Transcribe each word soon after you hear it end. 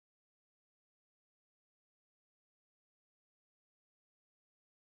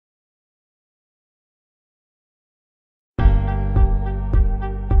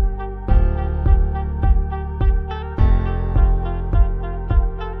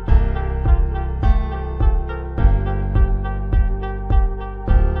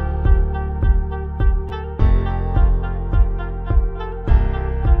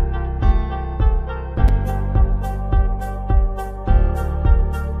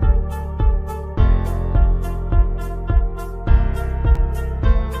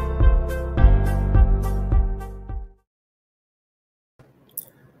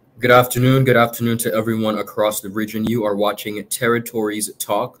Good afternoon to everyone across the region. You are watching Territories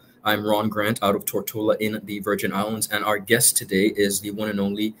Talk. I'm Ronn Grant out of Tortola in the Virgin Islands, and our guest today is the one and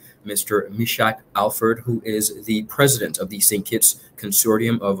only Mr. Meshach Alford, who is the president of the St. Kitts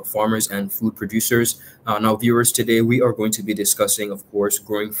Consortium of Farmers and Food Producers. Now, viewers, today we are going to be discussing, of course,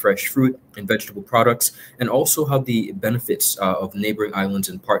 growing fresh fruit and vegetable products, and also how the benefits of neighboring islands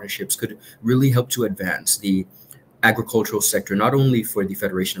and partnerships could really help to advance the agricultural sector, not only for the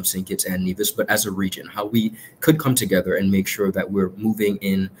Federation of St. Kitts and Nevis, but as a region, how we could come together and make sure that we're moving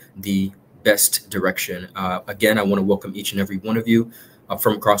in the best direction. Again, I want to welcome each and every one of you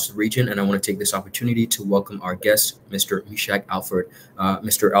from across the region, and I want to take this opportunity to welcome our guest, Mr. Meshach Alford.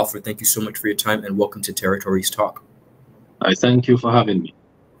 Mr. Alford, thank you so much for your time, and welcome to Territories Talk. I thank you for having me.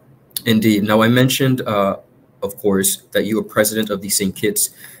 Indeed. Now, I mentioned, of course, that you are president of the St. Kitts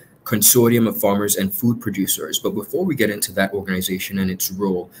Consortium of Farmers and Food Producers. But before we get into that organization and its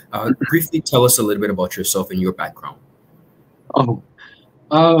role, briefly tell us a little bit about yourself and your background. Oh,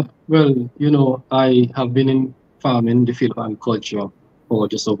 well, I have been in farming, the field of agriculture, for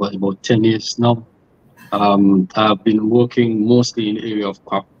just over about 10 years now. I've been working mostly in the area of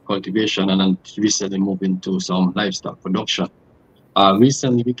crop cultivation, and I'm recently moved into some livestock production.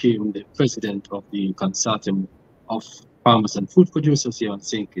 Recently became the president of the Consortium of Farmers and Food Producers here on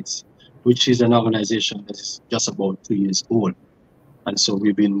St. Kitts, which is an organization that is just about 2 years old. And so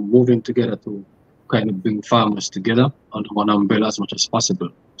we've been moving together to kind of bring farmers together under one umbrella as much as possible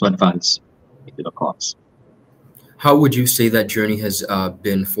to advance the cause. How would you say that journey has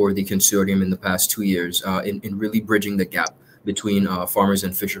been for the consortium in the past 2 years in really bridging the gap between farmers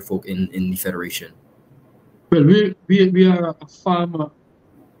and fisherfolk in the Federation? Well, we are a farmer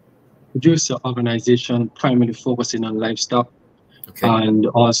producer organization primarily focusing on livestock and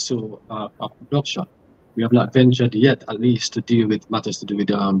also production. We have not ventured yet, at least, to deal with matters to do with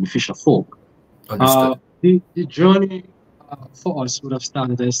fisher folk. The journey for us would have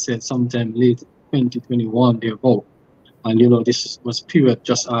started, as I said, sometime late 2021, thereabout. And this was period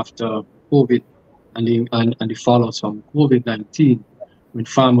just after COVID and the fallouts from COVID-19, when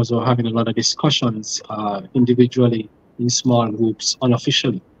farmers were having a lot of discussions individually, in small groups,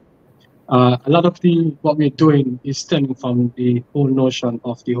 unofficially. A lot of what we're doing is stemming from the whole notion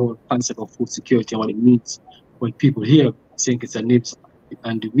of the whole concept of food security and what it means when people here think it's a needs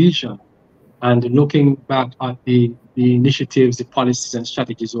and the region. And looking back at the initiatives, the policies and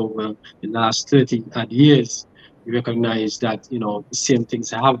strategies over the last 30 odd years, we recognize that the same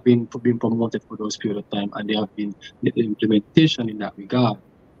things have been promoted for those period of time, and there have been the implementation in that regard.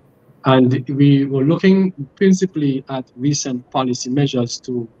 And we were looking principally at recent policy measures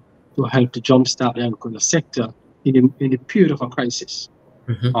to help to jumpstart the agricultural sector in the period of a crisis,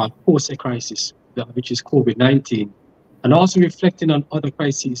 post a crisis, which is COVID-19, and also reflecting on other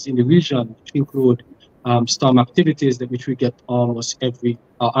crises in the region, which include storm activities which we get almost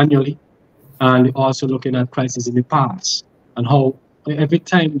annually, and also looking at crises in the past, and how every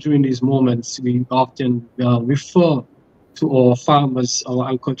time during these moments we often refer to our farmers, our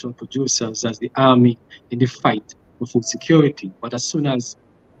agricultural producers, as the army in the fight for food security. But as soon as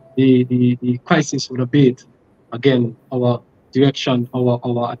the crisis would abate, again, our direction,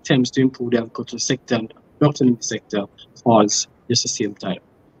 our attempts to improve the agricultural sector and production in the sector falls just the same time.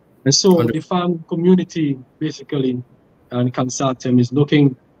 And so the farm community, basically, and the consortium is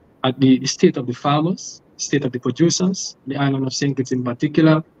looking at the state of the farmers, state of the producers, the island of St. Kitts in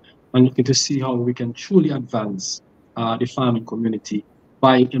particular, and looking to see how we can truly advance the farming community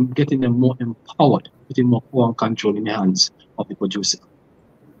by getting them more empowered, putting more power and control in the hands of the producer.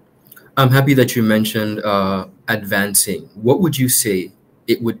 I'm happy that you mentioned advancing. What would you say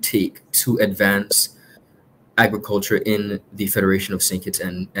it would take to advance agriculture in the Federation of St. Kitts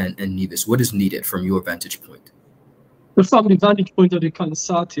and Nevis? What is needed from your vantage point? Well, from the vantage point of the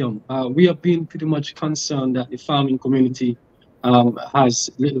consortium, we have been pretty much concerned that the farming community has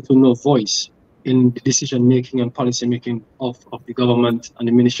little to no voice in the decision-making and policy-making of the government and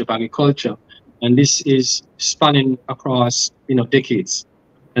the Ministry of Agriculture. And this is spanning across decades.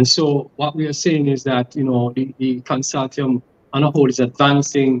 And so what we are saying is that the consortium on a whole is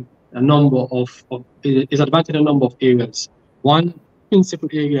advancing a number of areas. One principal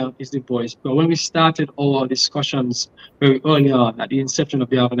area is the voice. But when we started our discussions very early on at the inception of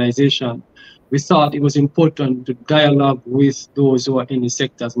the organization, we thought it was important to dialogue with those who are in the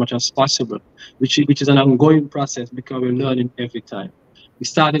sector as much as possible, which is an ongoing process because we're learning every time. We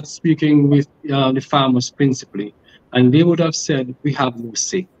started speaking with the farmers principally, and they would have said, we have no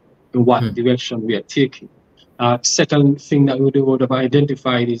say in what direction we are taking. Second thing that we would have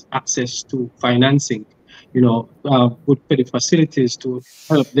identified is access to financing. would put the facilities to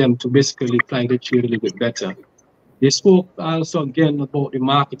help them to basically apply the trade a little bit better. They spoke also again about the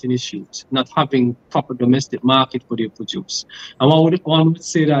marketing issues, not having proper domestic market for their produce. And one would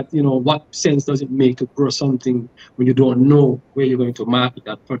say that, what sense does it make to grow something when you don't know where you're going to market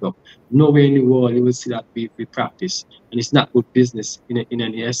that product? Nowhere in the world you will see that be practiced, and it's not good business in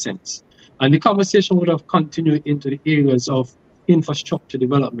any essence. And the conversation would have continued into the areas of infrastructure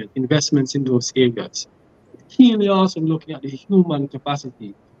development, investments in those areas. Keenly also looking at the human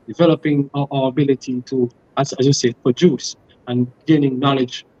capacity, developing our ability to, as you say, produce and gaining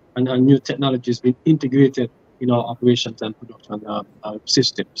knowledge and new technologies being integrated in our operations and production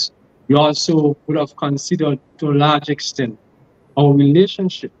systems. We also would have considered to a large extent our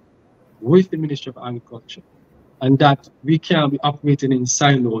relationship with the Ministry of Agriculture, and that we can't be operating in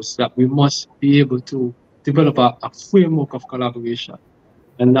silos, that we must be able to develop a framework of collaboration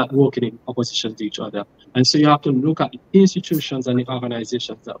and not working in opposition to each other. And so you have to look at the institutions and the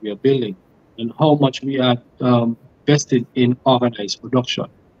organizations that we are building and how much we are vested in organized production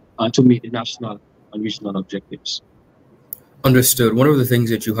to meet the national and regional objectives. Understood. One of the things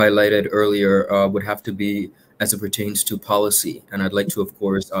that you highlighted earlier would have to be as it pertains to policy. And I'd like to, of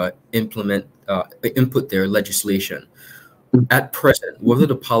course, input their legislation. At present, what are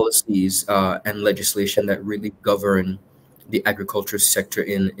the policies and legislation that really govern the agriculture sector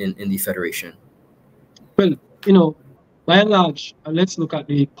in the Federation? Well, by and large, let's look at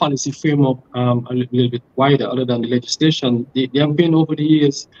the policy framework a little bit wider, other than the legislation. There have been over the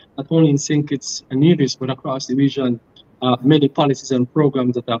years, not only in St. Kitts and Nevis, but across the region, many policies and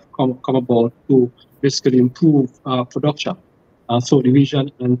programs that have come about to basically improve production for the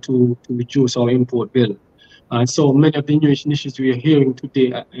region and to reduce our import bill. And so many of the new initiatives we are hearing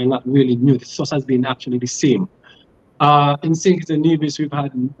today are not really new. The source has been actually the same. In St. Kitts and Nevis, we've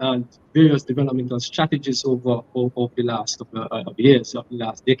had various developmental strategies over the last couple of years, of the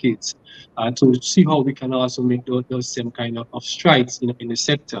last decades, to see how we can also make those same kind of strides in the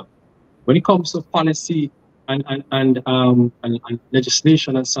sector. When it comes to policy and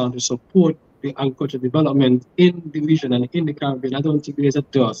legislation and so on to support the agricultural development in the region and in the Caribbean, I don't think there's a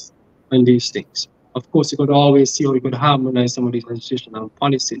dearth on these things. Of course, you could always see how you could harmonize some of these legislation and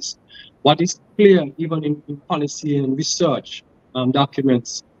policies. What is clear, even in policy and research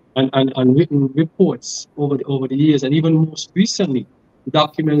documents and written reports over the years, and even most recently, the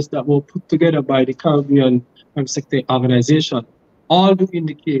documents that were put together by the Caribbean Private Sector Organization, all do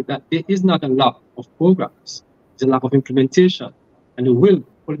indicate that there is not a lack of programs. There's a lack of implementation and the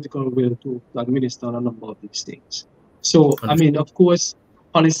political will to administer on a number of these things. So, I mean, of course,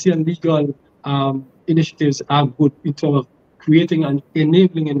 policy and legal initiatives are good in terms of creating an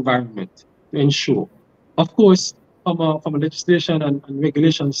enabling environment to ensure. Of course, from a legislation and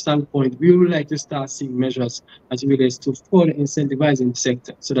regulation standpoint, we would like to start seeing measures as it relates to further incentivizing the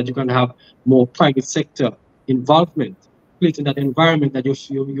sector so that you can have more private sector involvement, creating that environment that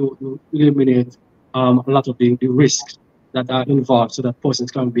you eliminate a lot of the risks that are involved so that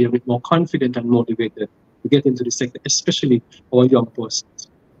persons can be a bit more confident and motivated to get into the sector, especially our young persons.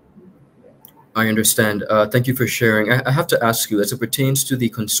 I understand. Thank you for sharing. I have to ask you, as it pertains to the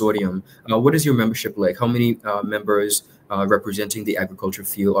consortium, what is your membership like? How many members representing the agriculture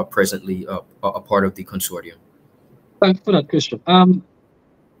field are presently a part of the consortium? Thanks for that question.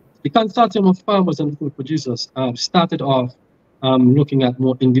 The Consortium of Farmers and Food Producers started off looking at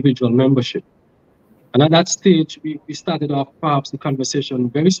more individual membership. And at that stage, we started off perhaps the conversation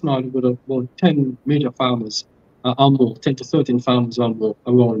very small with about 10 major farmers, or more, 10 to 13 farmers or more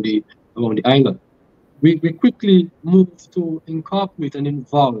around the island. We quickly moved to incorporate and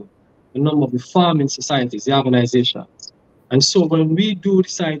involve a number of the farming societies, the organizations. And so when we do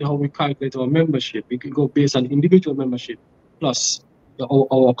decide how we calculate our membership, we can go based on individual membership plus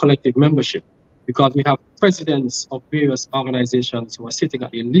our collective membership, because we have presidents of various organizations who are sitting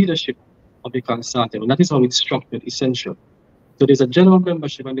at the leadership of the consortium, and that is how it's structured, essentially. So there's a general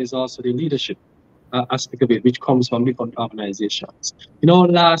membership and there's also the leadership aspect of it, which comes from different organizations. In our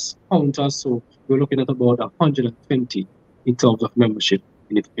last count or so, we're looking at about 120 in terms of membership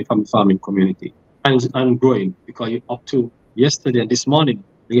in the farming community, and growing, because up to yesterday and this morning,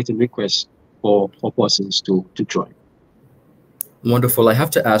 we're getting requests for persons to join. Wonderful. I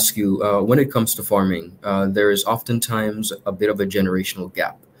have to ask you, when it comes to farming, there is oftentimes a bit of a generational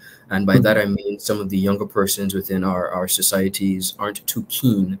gap. And by that, I mean some of the younger persons within our societies aren't too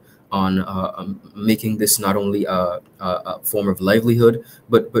keen on making this not only a form of livelihood,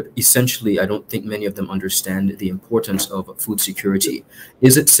 but essentially, I don't think many of them understand the importance of food security.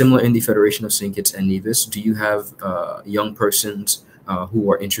 Is it similar in the Federation of St. Kitts and Nevis? Do you have young persons who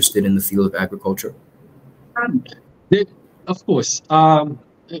are interested in the field of agriculture? Of course,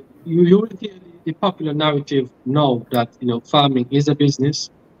 you will hear the popular narrative now that farming is a business.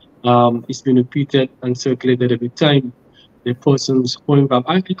 It's been repeated and circulated every time the person's going back.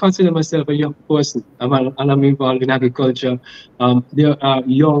 I consider myself a young person, and I'm involved in agriculture. There are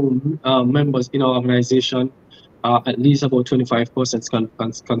young members in our organization. At least about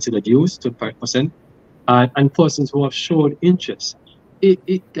 25% considered youth, 25%, and persons who have shown interest.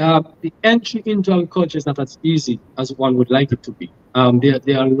 The entry into agriculture is not as easy as one would like it to be.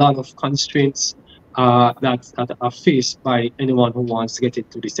 There are a lot of constraints that are faced by anyone who wants to get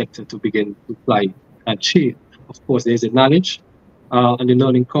into the sector to begin to fly and trade. Of course, there's a knowledge and the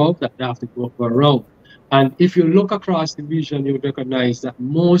learning curve that they have to go around. And if you look across the region, you would recognize that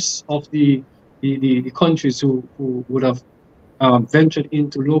most of the countries who would have ventured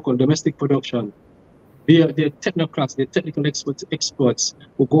into local domestic production, they're technocrats, they're technical experts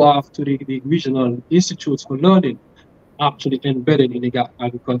who go off to the regional institutes for learning, actually embedded in the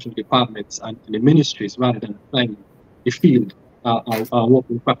agricultural departments and the ministries rather than applying the field,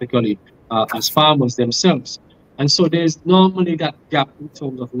 working practically as farmers themselves. And so there's normally that gap in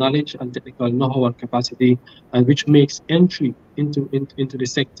terms of knowledge and technical know-how and capacity, and which makes entry into the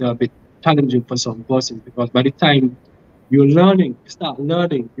sector a bit challenging for some persons, because by the time you start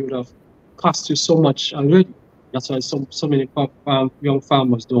learning, you would have cost you so much already. That's why so many young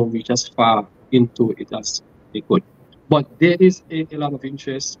farmers don't reach as far into it as they could. But there is a lot of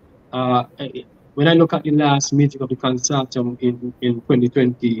interest. When I look at the last meeting of the consortium in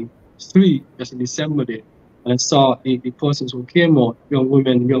 2023, just in December there, and I saw the persons who came out, young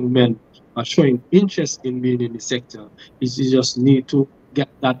women, young men, are showing interest in being in the sector. You just need to get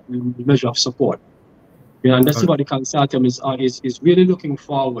that measure of support. And that's what the consortium is really looking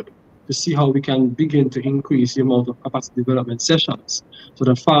forward to see how we can begin to increase the amount of capacity development sessions so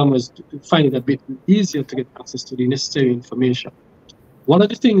that farmers find it a bit easier to get access to the necessary information. One of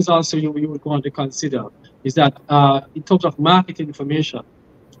the things also you would want to consider is that in terms of market information,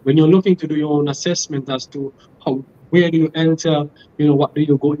 when you're looking to do your own assessment as to where do you enter, what do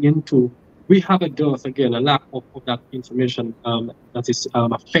you go into, we have a dearth, again, a lack of that information that is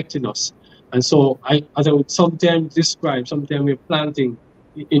affecting us. And so, as I would sometimes describe, sometimes we're planting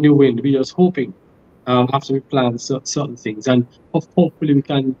in the wind. We're just hoping after we plant certain things. And hopefully we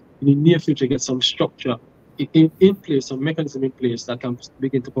can, in the near future, get some structure in place, some mechanism in place that can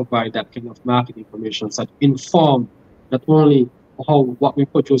begin to provide that kind of market information that inform not only what we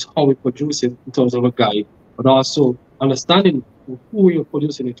produce, how we produce it in terms of a guide, but also understanding who you're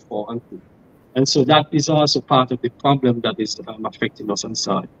producing it for and who. And so that is also part of the problem that is affecting us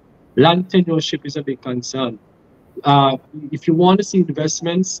inside. Land tenureship is a big concern. If you want to see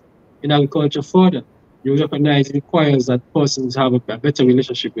investments in agriculture further, you recognize it requires that persons have a better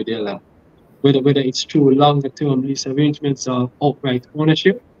relationship with their land, whether it's through longer-term lease arrangements or outright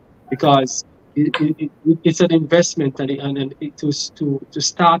ownership, because it's an investment, and to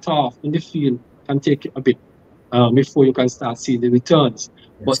start off in the field can take a bit before you can start seeing the returns.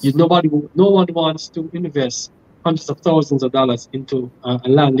 Yes. But no one wants to invest hundreds of thousands of dollars into a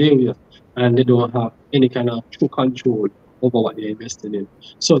land area, and they don't have any kind of true control over what they're investing in.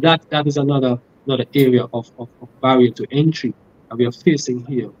 So that is another area of barrier to entry that we are facing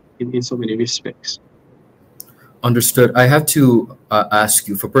here in so many respects. Understood. I have to ask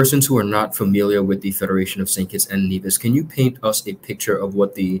you, for persons who are not familiar with the Federation of St. Kitts and Nevis, can you paint us a picture of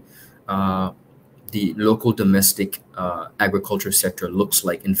what the local domestic agriculture sector looks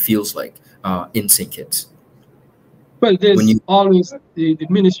like and feels like in St. Kitts? Well, there's always the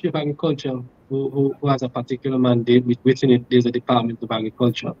Ministry of Agriculture who has a particular mandate. Within it, there's a Department of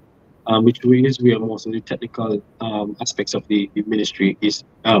Agriculture, which is where most of the technical aspects of the ministry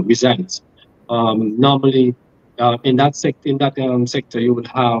resides. Normally, in that sector, you would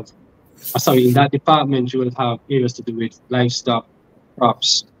have, in that department, you will have areas to do with livestock,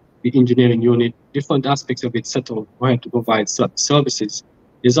 crops, the engineering unit, different aspects of it set up where to provide services.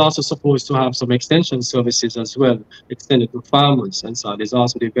 There's also supposed to have some extension services as well, extended to farmers. And so there's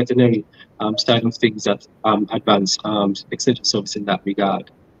also the veterinary side of things that advance extension service in that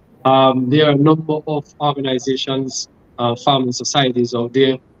regard. There are a number of organizations, farming societies out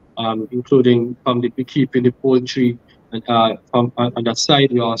there, including from the beekeeping, the poultry, and on that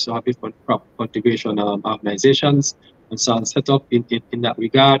side, we also have different crop cultivation organizations and so on set up in that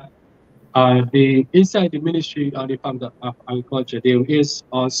regard. Inside the Ministry of the Department of Agriculture, there is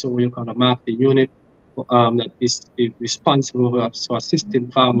also a kind of marketing unit that is responsible for assisting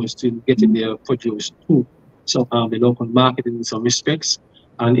farmers to getting their produce to the local market in some respects.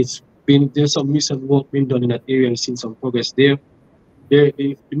 And there's some recent work being done in that area. I've seen some progress there.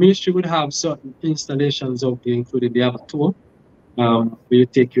 the ministry would have certain installations out there, including they have a tour where you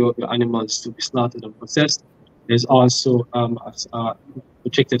take your animals to be slaughtered and processed. There's also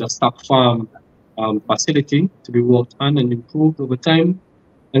projected a stock farm facility to be worked on and improved over time.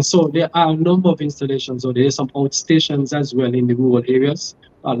 And so there are a number of installations, or there are some outstations as well in the rural areas,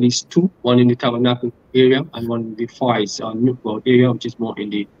 at least two, one in the Tabernacle area and one in the Far East area, which is more in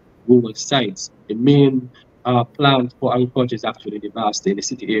the rural sites. The main plant for agriculture is actually the vast in the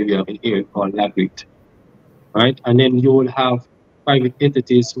city area, an area called Lagrit, right? And then you will have private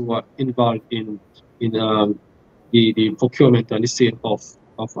entities who are involved in the procurement and the sale of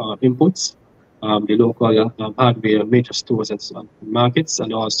inputs, the local hardware, major stores and markets,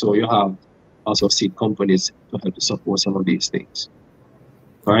 and also you have also seed companies to help to support some of these things.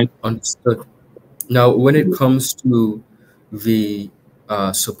 Right? Understood. Now, when it comes to the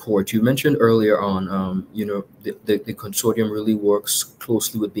support, you mentioned earlier on, you know, the consortium really works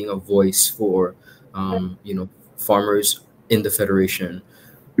closely with being a voice for, you know, farmers in the Federation.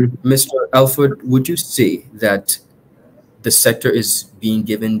 Mr. Alford, would you say that the sector is being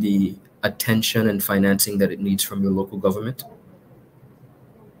given the attention and financing that it needs from your local government?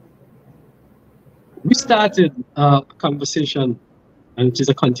 We started a conversation, and it is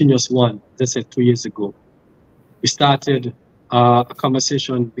a continuous one, as I said 2 years ago. We started a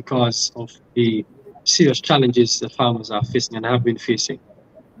conversation because of the serious challenges that farmers are facing and have been facing.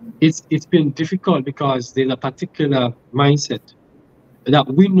 It's been difficult because there's a particular mindset that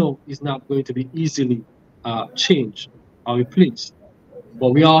we know is not going to be easily changed or replaced. But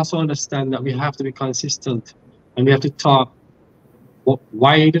we also understand that we have to be consistent and we have to talk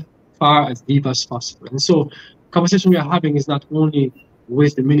wide, far, as deep as possible. And so the conversation we are having is not only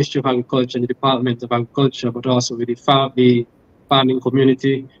with the Ministry of Agriculture and the Department of Agriculture, but also with the farming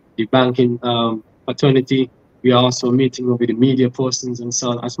community, the banking fraternity. We are also meeting with the media persons and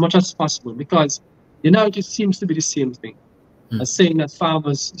so on as much as possible, because the narrative seems to be the same thing, as saying that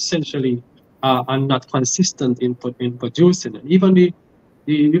farmers essentially are not consistent in producing. And even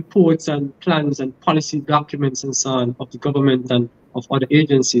the reports and plans and policy documents and so on of the government and of other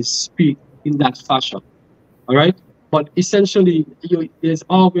agencies speak in that fashion. All right? But essentially, there's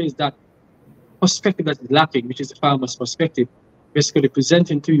always that perspective that is lacking, which is the farmer's perspective, basically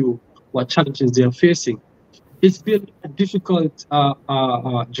presenting to you what challenges they are facing. It's been a difficult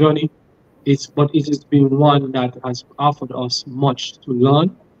journey, but it has been one that has offered us much to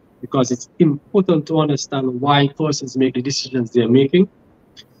learn, because it's important to understand why persons make the decisions they're making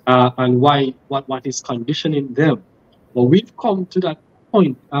and what is conditioning them. But we've come to that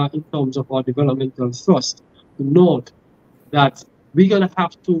point in terms of our developmental thrust to note that we're going to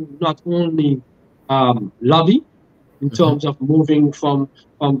have to not only lobby in terms of moving from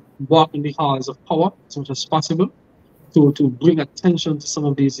walking the halls of power as much as possible, to bring attention to some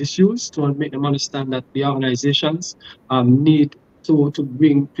of these issues, to make them understand that the organizations need to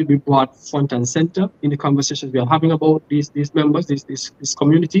be brought front and center in the conversations we are having about these members, this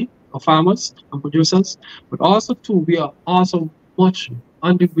community of farmers and producers. But also too, we are also much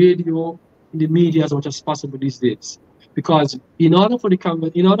on the radio, in the media as much as possible these days. Because in order for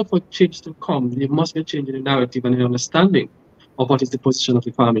change to come, there must be a change in the narrative and the understanding of what is the position of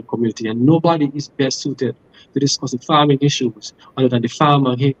the farming community. And nobody is best suited to discuss the farming issues other than the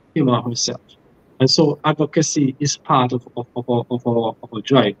farmer, him or herself. And so advocacy is part of our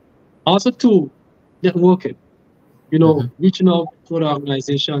drive. Also too, networking. You know, reaching out to other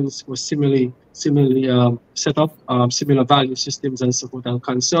organizations who similarly set up similar value systems and support and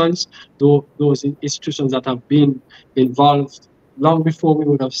concerns, those institutions that have been involved long before we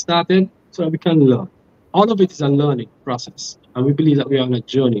would have started, so that we can learn. All of it is a learning process, and we believe that we are on a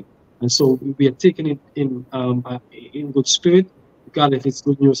journey. And so we are taking it in good spirit, regardless if it's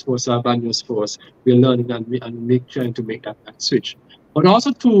good news for us or bad news for us. We are learning and trying to make that switch. But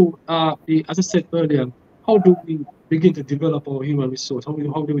also to, as I said earlier, how do we begin to develop our human resource? How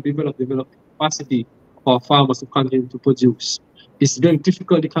do we develop the capacity of our farmers to continue to produce? It's very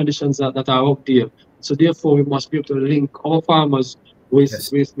difficult, the conditions that are out there. So therefore, we must be able to link our farmers with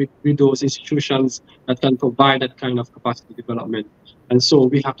those institutions that can provide that kind of capacity development. And so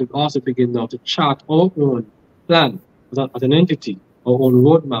we have to also begin now to chart our own plan as an entity, our own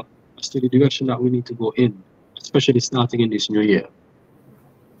roadmap as to the direction that we need to go in, especially starting in this new year.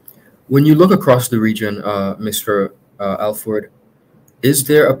 When you look across the region, Mr. Alford, is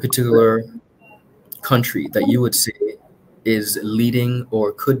there a particular country that you would say is leading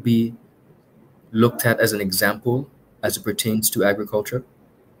or could be looked at as an example as it pertains to agriculture?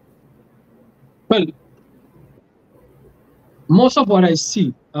 Well, most of what I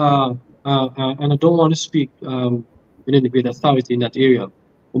see, and I don't want to speak with within the great authority in that area.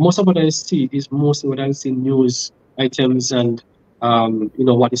 But most of what I see is mostly what I see news items and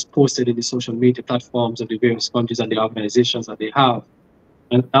what is posted in the social media platforms of the various countries and the organizations that they have.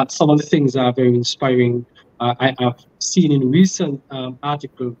 And some of the things are very inspiring. I have seen in recent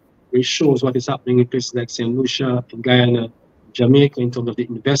article which shows what is happening in places like St. Lucia, in Guyana, Jamaica, in terms of the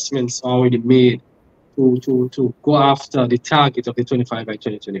investments already made to go after the target of the 25 by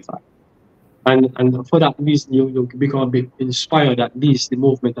 2025. And for that reason, you become a bit inspired that the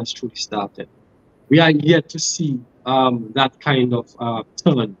movement has truly started. We are yet to see that kind of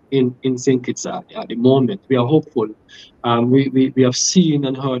turn in St. Kitts at the moment. We are hopeful. We have seen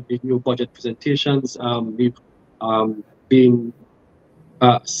and heard the new budget presentations. We've been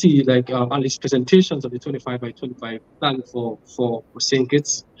see like at least presentations of the 25 by 25 plan for St.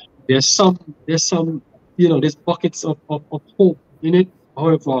 Kitts. There's some there's buckets of hope in it.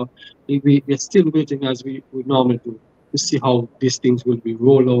 However, we're still waiting, as we normally do, to see how these things will be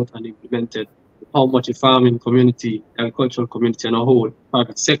rolled out and implemented, how much the farming community, agricultural community, and a whole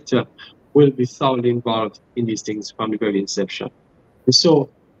private sector will be thoroughly involved in these things from the very inception. And so,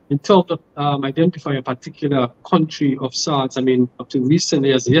 in terms of identifying a particular country of sorts, I mean, up to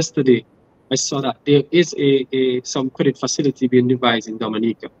recently, as yesterday, I saw that there is some credit facility being devised in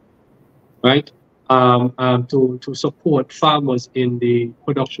Dominica, right? To support farmers in the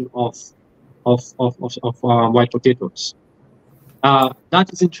production of white potatoes. That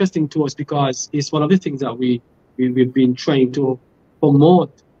is interesting to us because it's one of the things that we've been trying to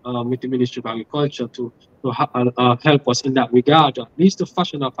promote with the Ministry of Agriculture to help us in that regard, at least to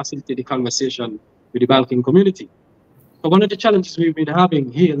fashion or facilitate the conversation with the banking community. So one of the challenges we've been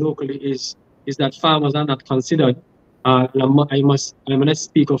having here locally is that farmers are not considered. I must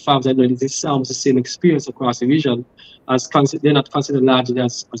speak of farms. I know this sounds the same experience across the region, as they're not considered largely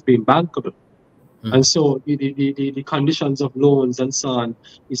as being bankable. And so the conditions of loans and so on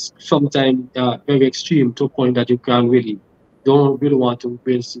is sometimes very extreme to a point that you don't really want to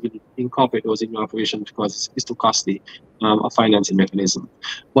basically incorporate those in your operation because it's too costly a financing mechanism.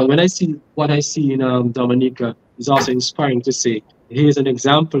 But when I see what I see in Dominica is also inspiring to say, here's an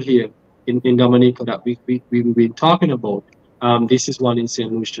example here in Dominica that we've been talking about. This is one in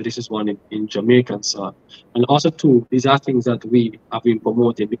St. Lucia, this is one in Jamaica and so on. And also too, these are things that we have been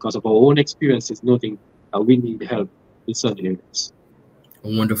promoting because of our own experiences, noting that we need help in certain areas.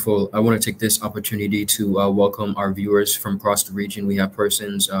 Wonderful. I want to take this opportunity to welcome our viewers from across the region. We have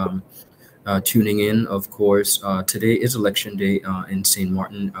persons tuning in, of course. Today is election day in St.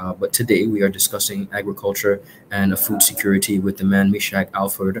 Martin, but today we are discussing agriculture and food security with the man Meshach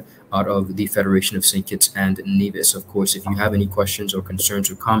Alford out of the Federation of St. Kitts and Nevis. Of course, if you have any questions or concerns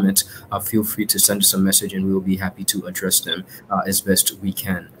or comments, feel free to send us a message and we will be happy to address them as best we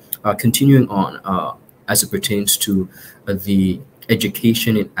can. Continuing on, as it pertains to the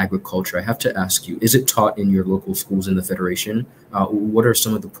education in agriculture, I have to ask you, is it taught in your local schools in the Federation? What are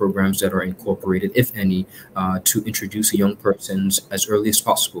some of the programs that are incorporated, if any, to introduce young persons as early as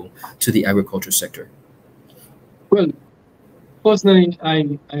possible to the agriculture sector? Well, personally,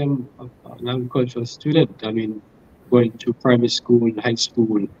 I am an agricultural student. I mean, going to primary school, high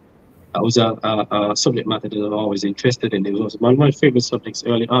school, that was a subject matter that I was always interested in. It was one of my favorite subjects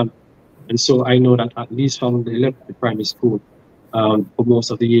early on. And so I know that at least from the level of primary school, for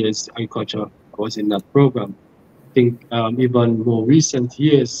most of the years, agriculture was in that program. I think even more recent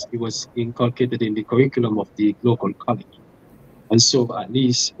years, it was inculcated in the curriculum of the local college. And so at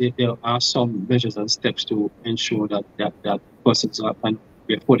least there are some measures and steps to ensure that persons can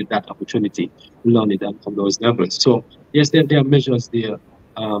be afforded that opportunity to learn it from those levels. So yes, there are measures there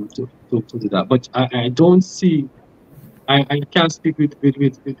to do that. But I don't see, I can't speak with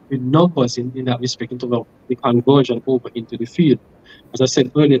numbers in that respect in terms of the conversion over into the field. As I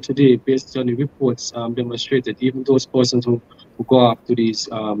said earlier today, based on the reports demonstrated, even those persons who go up to these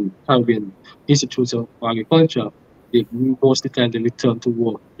Caribbean institutes of agriculture, most of the time they return to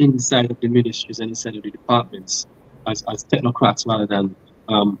work inside of the ministries and inside of the departments as technocrats rather than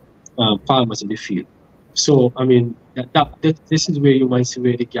farmers in the field. So, I mean, this is where you might see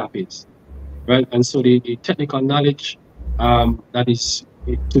where the gap is, right? And so the technical knowledge that is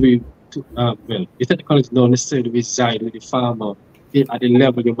the technical knowledge don't necessarily reside with the farmer at the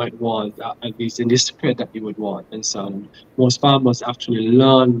level you might want, at least in the spread that you would want. And so most farmers actually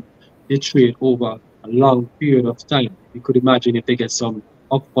learn the trade over a long period of time. You could imagine if they get some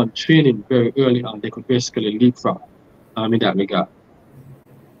upfront training very early on, they could basically leapfrog in that regard.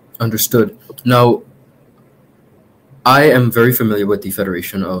 Understood. Now, I am very familiar with the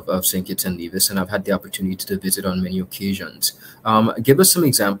Federation of St. Kitts and Nevis, and I've had the opportunity to visit on many occasions. Give us some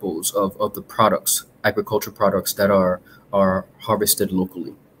examples of the products agriculture products that are harvested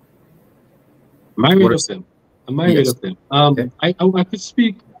locally? Myriad of them. A myriad of them. Okay. I could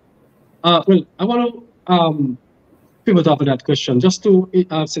speak. Well, I want to pivot off of that question just to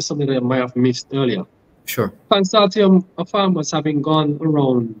say something that I might have missed earlier. Sure. Consortium of farmers having gone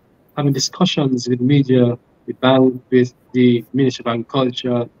around having discussions with media, with bank, with the Ministry of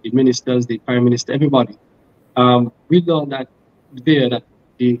Agriculture, the ministers, the Prime Minister, everybody. We know that that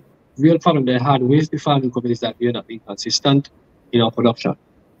the real problem they had with the farming companies is that we are not being consistent in our production.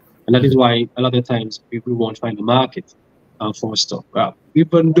 And that is why a lot of times we won't find a market for stuff.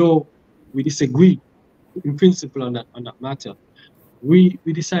 Even though we disagree in principle on that matter, we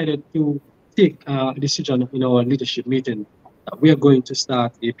decided to take a decision in our leadership meeting that we are going to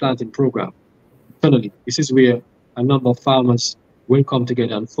start a planting program internally. This is where a number of farmers will come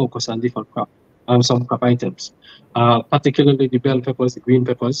together and focus on different some crop items, particularly the bell peppers, the green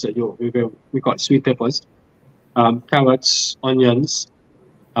peppers, we call it sweet peppers, carrots, onions.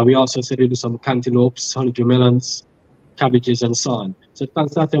 We also said we do some cantaloupes, honeydew melons, cabbages, and so on. So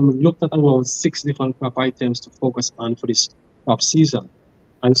Consortium looked at around 6 different crop items to focus on for this crop season.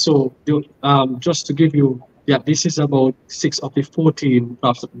 And so just to give you, this is about 6 of the 14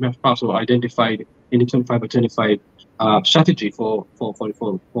 crops were identified in the 25 by 25 strategy for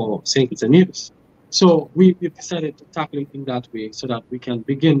St. Kitts and Nevis. So we decided to tackle it in that way so that we can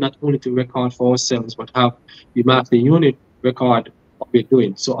begin not only to record for ourselves, but have the marketing unit record what we're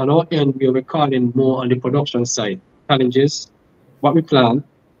doing. So on our end, we're recording more on the production side, challenges, what we plan,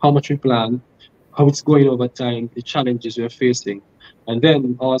 how much we plan, how it's going over time, the challenges we're facing. And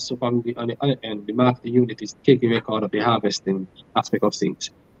then also on the other end, the marketing unit is taking record of the harvesting aspect of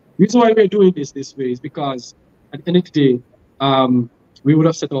things. The reason why we're doing this way is because at the end of the day, we would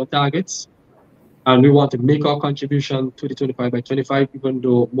have set our targets and we want to make our contribution to the 25 by 25, even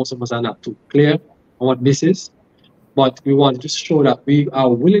though most of us are not too clear on what this is. But we want to show that we are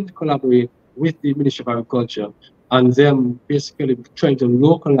willing to collaborate with the Ministry of Agriculture and them basically trying to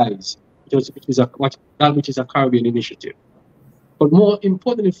localize, which is a Caribbean initiative. But more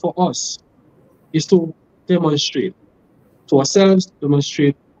importantly for us is to demonstrate to ourselves,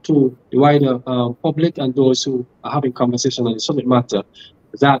 demonstrate to the wider public and those who are having conversation on the subject matter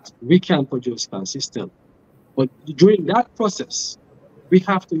that we can produce consistent. But during that process, we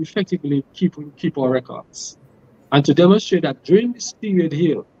have to effectively keep our records. And to demonstrate that during this period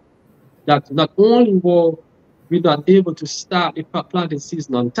here, that not only were we not able to start the planting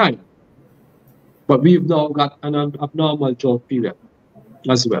season on time, but we've now got an abnormal drought period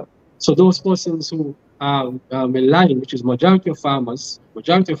as well. So those persons who are relying, which is majority of farmers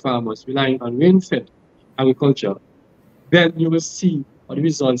relying on rain-fed agriculture, then you will see what the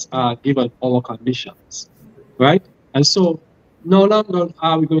results are given our conditions, right? And so no longer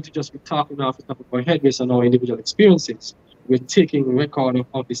are we going to just be talking off the top of our head based on our individual experiences. We're taking record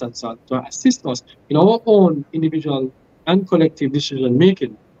of this and so on to assist us in our own individual and collective decision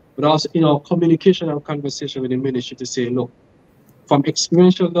making, but also in our communication and conversation with the ministry to say, look, from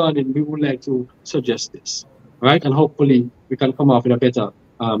experiential learning, we would like to suggest this, right? And hopefully we can come up with a better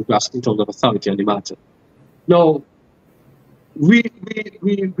grasp in terms of authority on the matter. Now,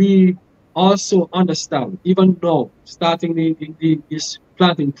 we also understand, even though starting this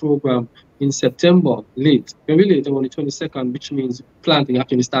planting program in September, very late, on the 22nd, which means planting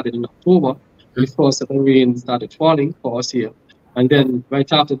actually started in October. The first rain started falling for us here. And then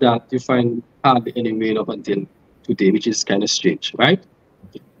right after that, you find hardly any rain up until today, which is kind of strange, right?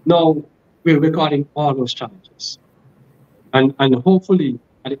 Now, we're recording all those challenges. And hopefully,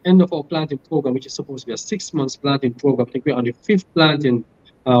 at the end of our planting program, which is supposed to be a 6 months planting program, I think we're on the 5th planting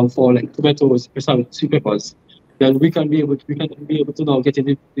for like tomatoes, sweet peppers, then we can be able to now get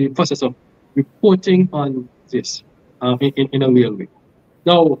in the process of reporting on this in a real way.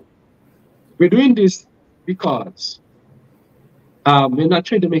 Now, we're doing this because we're not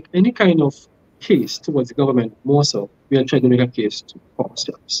trying to make any kind of case towards the government, more so we are trying to make a case to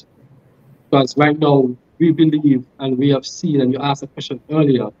ourselves. Because right now, we believe and we have seen, and you asked a question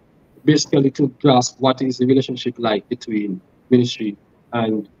earlier, basically to grasp what is the relationship like between ministry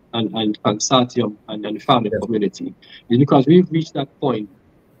and consortium and the farming community. It's because we've reached that point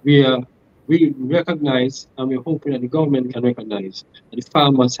where we recognize, and we're hoping that the government can recognize, that the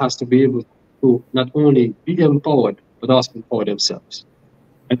farmers has to be able to not only be empowered, but also empower themselves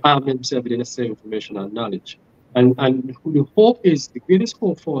and arm themselves with the necessary information and knowledge. And the hope is, the greatest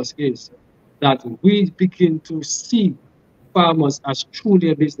hope for us is that we begin to see farmers as truly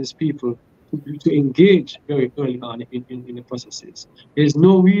a business people to engage very early on in the processes. There's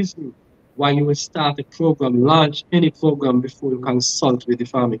no reason why you will start a program, launch any program before you consult with the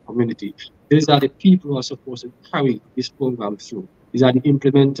farming community. These are the people who are supposed to carry this program through. These are the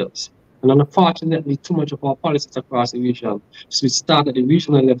implementers. And unfortunately, too much of our policies across the region, so we start at the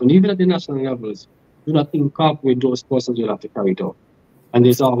regional level, even at the national levels, do not incorporate those persons who have to carry it out. And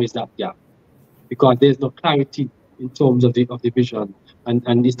there's always that gap because there's no clarity in terms of the vision,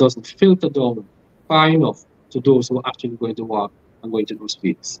 and this doesn't filter down far enough to those who are actually going to work and going to those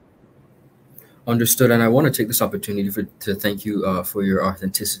fields. Understood, and I want to take this opportunity to thank you for your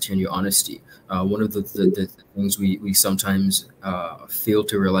authenticity and your honesty. One of the things we sometimes fail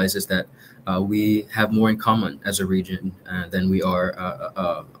to realize is that we have more in common as a region than we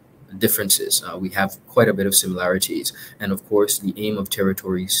are differences. We have quite a bit of similarities, and of course the aim of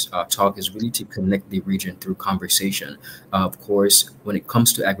Territories Talk is really to connect the region through conversation. Of course, when it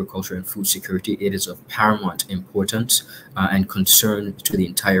comes to agriculture and food security, it is of paramount importance and concern to the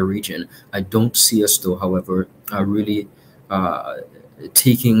entire region. I don't see us though, however, really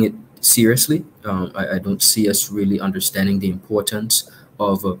taking it seriously. I don't see us really understanding the importance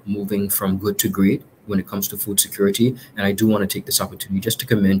of moving from good to great when it comes to food security. And I do want to take this opportunity just to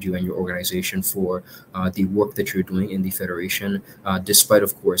commend you and your organization for the work that you're doing in the Federation, despite,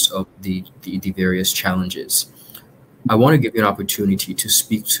 of course, of the various challenges. I want to give you an opportunity to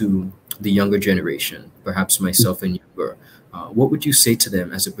speak to the younger generation, perhaps myself and younger. What would you say to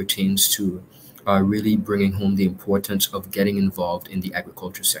them as it pertains to really bringing home the importance of getting involved in the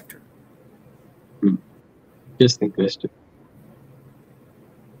agriculture sector? Interesting question.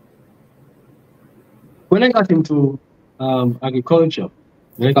 When I got into agriculture,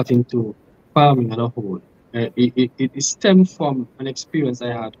 when I got into farming on a whole, it stemmed from an experience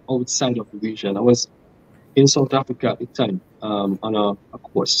I had outside of the region. I was in South Africa at the time on a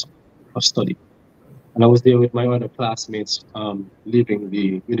course of study. And I was there with my other classmates leaving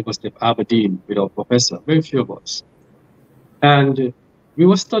the University of Aberdeen with our professor, very few of us. And we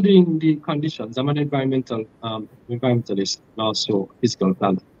were studying the conditions. I'm an environmentalist and also physical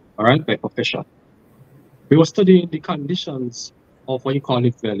planner, all right, by profession. We were studying the conditions of what you call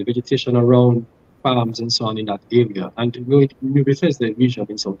it, the vegetation around farms and so on in that area. And we referred the region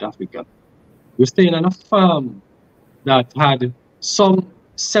in South Africa. We were staying on a farm that had some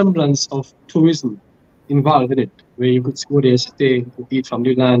semblance of tourism involved in it, where you could go there, stay, eat from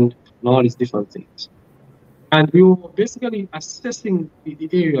the land, and all these different things. And we were basically assessing the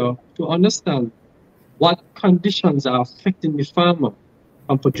area to understand what conditions are affecting the farmer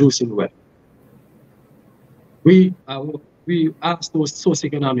from producing well. We asked those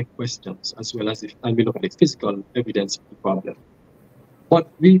socioeconomic questions as well as and we look at the physical evidence of the problem. But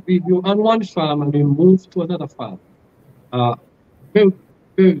we were on one farm and we moved to another farm, very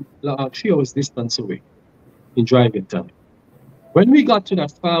 3 hours distance away in driving time. When we got to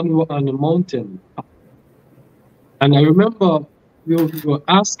that farm, we were on the mountain. And I remember we were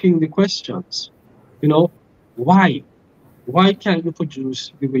asking the questions, you know, why? Why can't you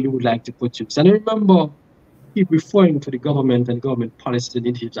produce the way you would like to produce? And I remember keep referring to the government and government policies and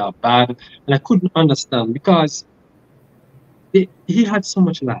initiatives are bad, and I couldn't understand because he had so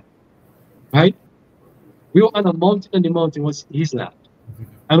much land, right? We were on a mountain and the mountain was his land.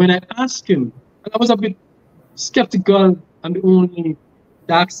 And when I asked him, and I was a bit skeptical, I'm the only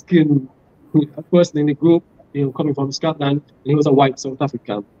dark-skinned person in the group, you know, coming from Scotland, and he was a white South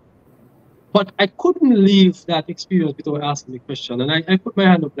African. But I couldn't leave that experience without asking the question. And I put my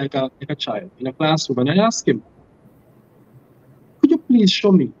hand up like a child in a classroom and I asked him, could you please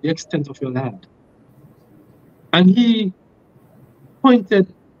show me the extent of your land? And he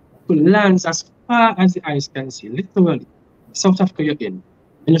pointed to lands as far as the eyes can see, literally. South Africa you're in,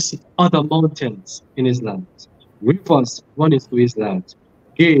 and you see other mountains in his lands. Rivers running through his lands.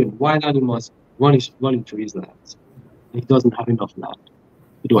 Game, wild animals running through his lands. And he doesn't have enough land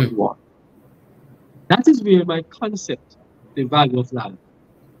to do what he wants. That is where my concept, the value of land,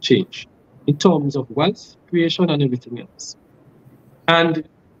 changed in terms of wealth creation and everything else. And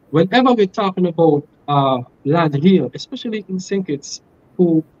whenever we're talking about land here, especially in St. Kitts,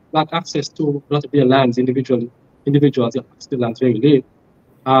 who got access to a lot of their lands, individuals have access to lands very late,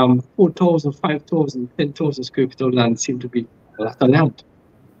 4,000, 5,000, 10,000 square feet of land seem to be a lot of land.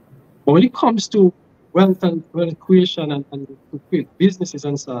 But when it comes to wealth and wealth creation and to create businesses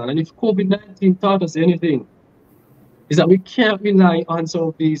and so on. And if COVID-19 taught us anything, is that we can't rely on some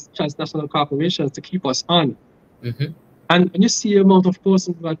of these transnational corporations to keep us on. And when you see the amount of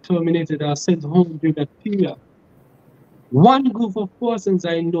persons who are terminated or sent home during that period, one group of persons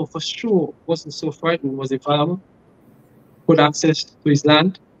I know for sure wasn't so frightened was a farmer who had access to his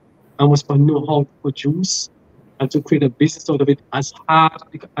land and was going to know how to produce and to create a business out of it as hard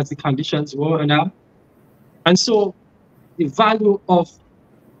as the conditions were and now. And so the value of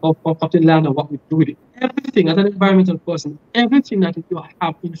the land and what we do with it, everything as an environmental person, everything that you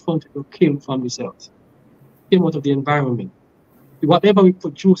have in front of you came from yourself, came out of the environment. Whatever we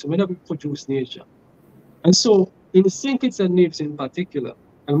produce, and whenever we produce nature. And so in the St. Kitts and Nevis in particular,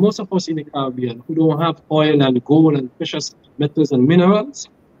 and most of us in the Caribbean who don't have oil and gold and precious metals and minerals,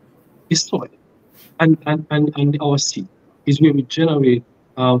 is soil and our sea is where we generate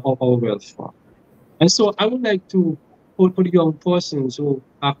our wealth from. And so I would like to put young persons who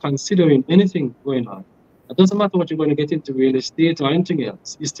are considering anything going on. It doesn't matter what you're going to get into, real estate or anything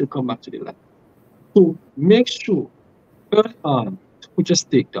else, you still come back to the land. So make sure early on to put your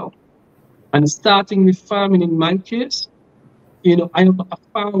stake down. And starting with farming in my case, you know, I am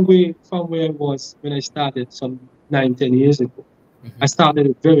far away from where I was when I started some 9-10 years ago. I started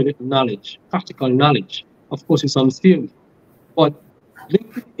with very little knowledge, practical knowledge, of course, with some theory, but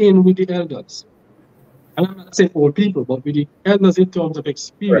linking in with the elders. And I'm not saying old people, but with the elders in terms of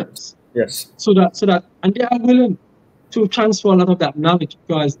experience. Right. Yes. So that, and they are willing to transfer a lot of that knowledge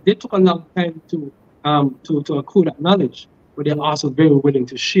because they took a long time to accrue that knowledge, but they're also very willing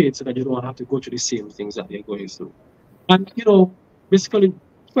to share it so that you don't have to go through the same things that they're going through. And, you know, basically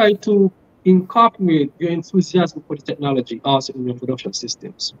try to incorporate your enthusiasm for the technology also in your production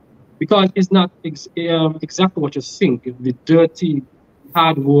systems. Because it's not exactly what you think, the dirty,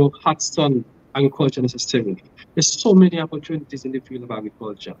 hard work, hot sun agriculture necessarily. There's so many opportunities in the field of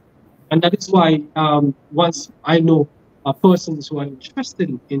agriculture. And that is why once I know persons who are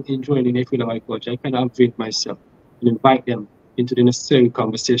interested in joining the field of agriculture, I kind of upgrade myself and invite them into the necessary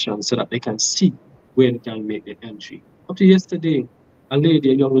conversation so that they can see where they can make their entry. Up to yesterday, a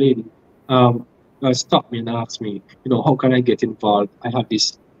young lady, stopped me and asked me, you know, how can I get involved? I have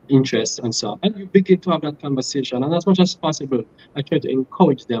this interest and so on. And you begin to have that conversation. And as much as possible, I try to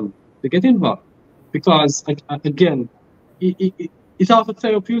encourage them to get involved. Because, again, it's also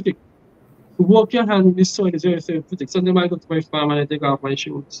therapeutic. To work your hand in the soil is very therapeutic. Sometimes I go to my farm and I take off my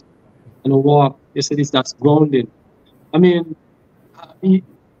shoes and I walk. They say that's grounding. I mean,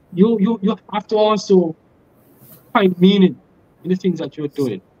 you have to also find meaning in the things that you're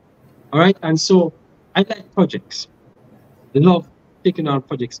doing. All right. And so I like projects. I love taking on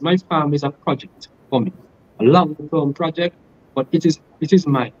projects. My farm is a project for me, a long-term project, but it is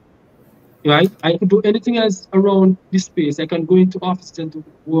mine. Right? I can do anything else around this space. I can go into offices and do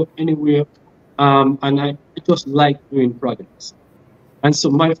work anywhere. And I just like doing projects. And so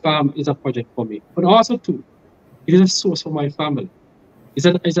my farm is a project for me. But also too, it is a source for my family.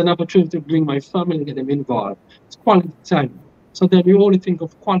 It's an opportunity to bring my family and get them involved. It's quality time. So then we only think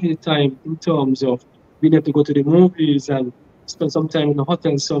of quality time in terms of being able to go to the movies and spend some time in a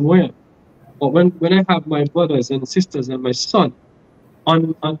hotel somewhere. But when I have my brothers and sisters and my son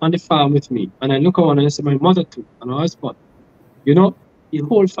on the farm with me, and I look around and I see my mother too, and my husband, you know, the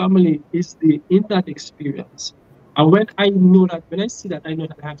whole family is in that experience. And when I see that, I know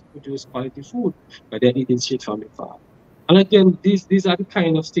that I have to produce quality food, but they're eating shit from the farm. And again, these are the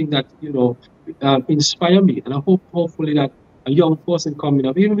kind of things that, you know, inspire me. And I hopefully that a young person coming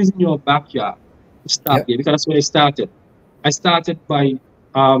up, even if it's in your backyard, to start there, because that's where I started. I started by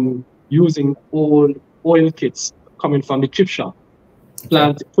using old oil kits coming from the chip shop,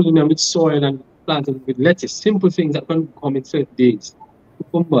 pulling them with soil and planting with lettuce, simple things that can come in 30 days,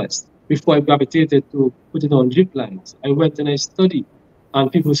 cucumbers. Before I gravitated to put it on drip lines, I went and I studied on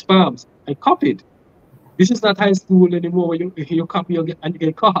people's farms. I copied. This is not high school anymore where you copy and you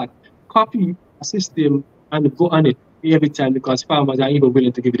get caught. Copy a system and go on it every time because farmers are even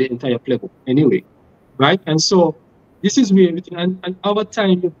willing to give you the entire playbook anyway, right? And so this is where everything, and over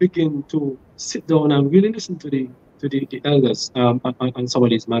time you begin to sit down and really listen to the elders on some of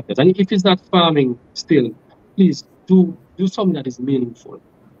these matters. And if it's not farming still, please do something that is meaningful.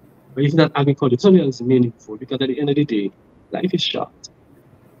 But if it's not agriculture, something that is meaningful, because at the end of the day, life is short.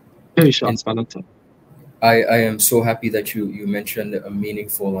 Very short span of time. I am so happy that you mentioned a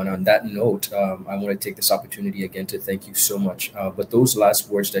meaningful, and on that note, I want to take this opportunity again to thank you so much. But those last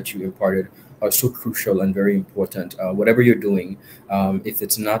words that you imparted are so crucial and very important. Whatever you're doing, if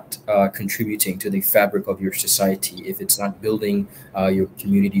it's not contributing to the fabric of your society, if it's not building your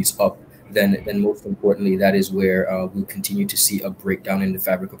communities up, then most importantly, that is where we'll continue to see a breakdown in the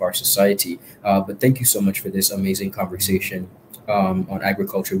fabric of our society. But thank you so much for this amazing conversation on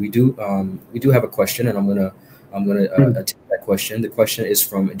agriculture. We do have a question, and I'm gonna take that question. The question is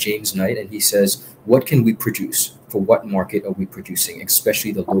from James Knight, and he says, "What can we produce? For what market are we producing,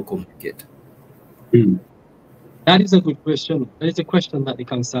 especially the local market?" That is a good question. That is a question that the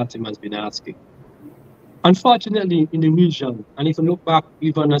consortium has been asking. Unfortunately, in the region, and if you look back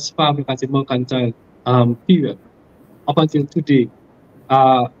even as far back as the mercantile period, up until today,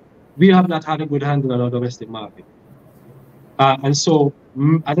 we have not had a good handle on our domestic market. And so,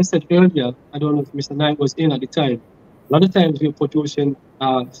 as I said earlier, I don't know if Mr. Knight was in at the time, a lot of times we're producing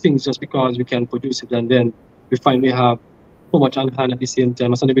things just because we can produce it, and then we find we have so much on hand at the same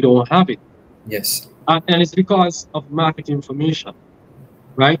time, and suddenly we don't have it. Yes. And it's because of market information,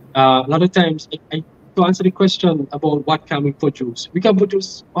 right? A lot of times, to answer the question about what can we produce, we can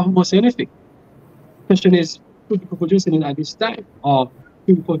produce almost anything. The question is, should we produce it at this time, or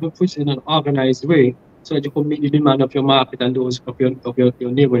should we produce it in an organized way so that you can meet the demand of your market and those of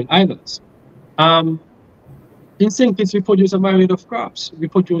your neighboring islands? In St. Kitts, we produce a myriad of crops. We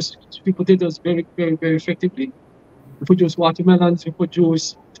produce sweet potatoes very, very, very effectively. We produce watermelons, we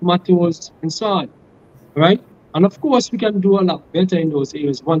produce tomatoes, and so on, right? And of course, we can do a lot better in those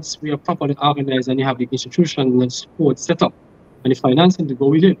areas once we are properly organized and you have the institution and support set up and the financing to go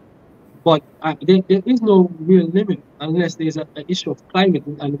with it. But there is no real limit unless there's an issue of climate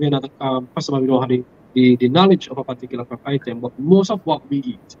and we're not customer, we don't have the knowledge of a particular crop item. But most of what we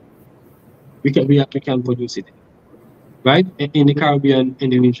eat, we can produce it, right? In the Caribbean,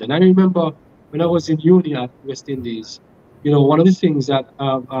 in the region. I remember when I was in uni at West Indies, you know, one of the things that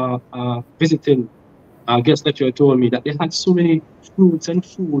visiting guest lecturer told me that they had so many fruits and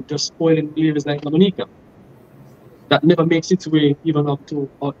food just spoiling in areas like Dominica that never makes its way even up to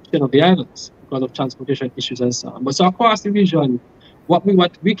 10 of the islands because of transportation issues and so on. But so across the region, what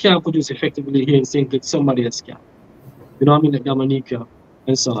we can produce effectively here in St. Kitts, somebody else can. You know what I mean, like Dominica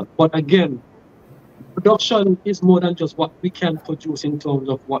and so on. But again, production is more than just what we can produce in terms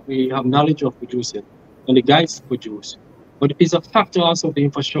of what we have knowledge of producing and the guys produce, but it's a factor also of the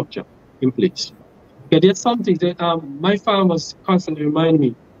infrastructure in place. Okay, there's something that my farmers constantly remind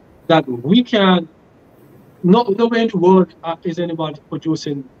me that we can, nowhere in the world is anybody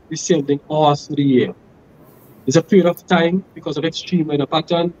producing the same thing all through the year. There's a period of time because of extreme weather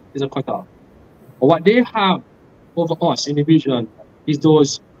pattern is a cutoff. But what they have over us in the region is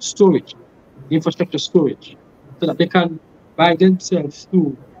those storage, infrastructure storage, so that they can buy themselves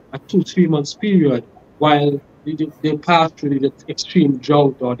through a 2-3 months period while they pass through the extreme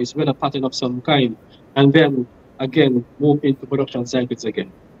drought or this weather pattern of some kind, and then again move into production cycles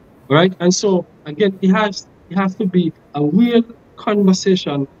again. Right? And so again, it has to be a real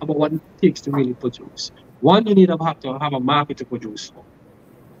conversation about what it takes to really produce. One, you need to have a market to produce for.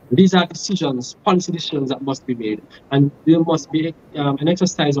 These are decisions, policy decisions that must be made, and there must be an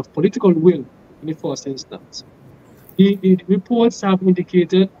exercise of political will in the first instance. The reports have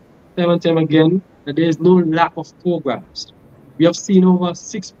indicated time and time again that there is no lack of programs. We have seen over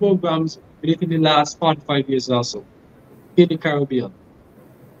 6 programs within the last 45 years or so in the Caribbean.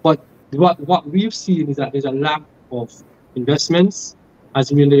 But what we've seen is that there's a lack of investments as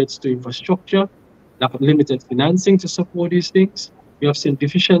it relates to infrastructure, lack of limited financing to support these things. We have seen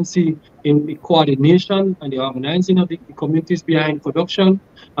deficiency in the coordination and the organizing of the communities behind production.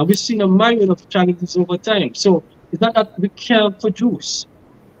 And we've seen a myriad of challenges over time. So it's not that we can't produce,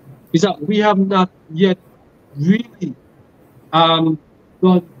 it's that we have not yet really done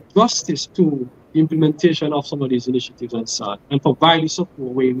justice to the implementation of some of these initiatives and so on, and provide the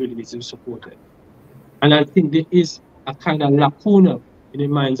support where it really needs to be supported. And I think there is a kind of lacuna in the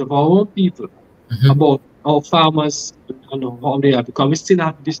minds of our own people about our farmers and how they are, because we still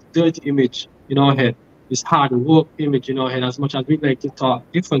have this dirty image in our head, this hard work image in our head, as much as we like to talk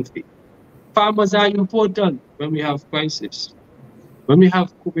differently. Farmers are important when we have crisis. When we had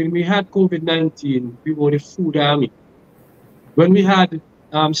COVID-19, we were the food army. When we had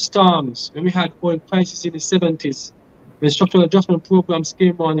storms, when we had oil crisis in the 70s, when structural adjustment programs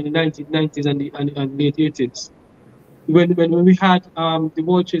came on in the 1990s and late 80s, when we had the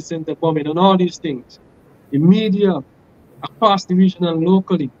World Trade Center bombing and all these things, the media across the region and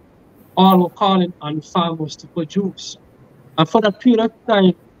locally all were calling on farmers to produce. And for that period of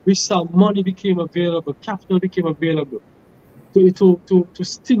time, we saw money became available, capital became available to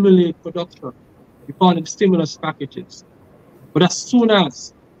stimulate production. We call them stimulus packages. But as soon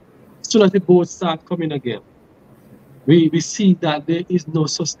as the boats start coming again, we see that there is no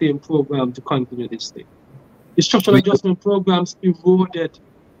sustained program to continue this thing. The structural adjustment programs eroded,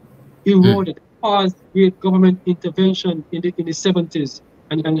 caused great government intervention in the 70s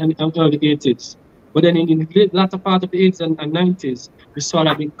and early 80s. But then in the latter part of the 80s and 90s, we saw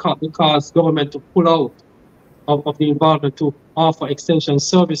that it caused government to pull out of the involvement to offer extension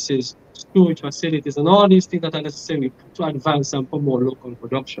services, storage facilities, and all these things that are necessary to advance and promote local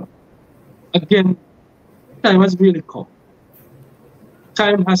production. Again, time has really come.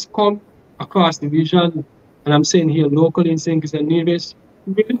 Time has come across the region and I'm saying here locally in St. Kitts and Nevis,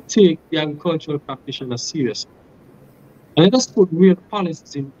 really take the agricultural practitioners seriously. And let us put real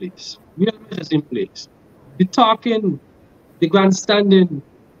policies in place, real measures in place. The talking, the grandstanding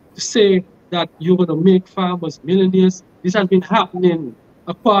to say that you're going to make farmers millionaires, this has been happening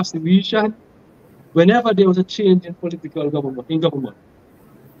across the region whenever there was a change in political government,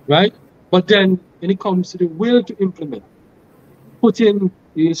 right? But then when it comes to the will to implement, putting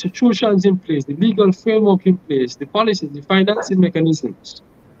the institutions in place, the legal framework in place, the policies, the financing mechanisms,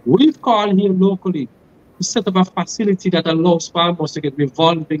 we've called here locally to set up a facility that allows farmers to get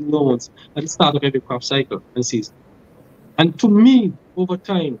revolving loans at the start of every crop cycle and season. And to me, over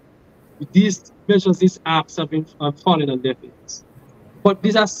time, these measures, these acts have been falling on deaf ears. But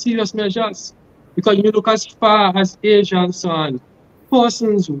these are serious measures because you look as far as Asia and so on,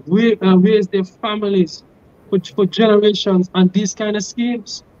 persons raise their families for generations on these kind of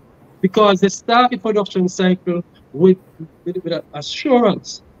schemes because they start the production cycle with an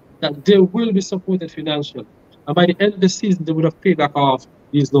assurance that they will be supported financially. And by the end of the season, they would have paid back off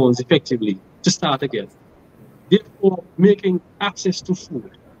these loans effectively to start again. Therefore, making access to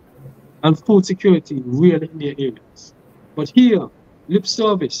food and food security real in their areas. But here, lip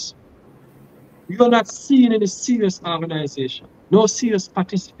service, you're not seeing any serious organization, no serious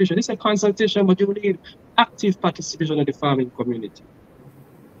participation. It's a consultation, but you need active participation of the farming community.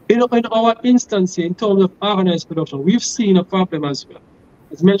 In our instance here, in terms of organized production, we've seen a problem as well,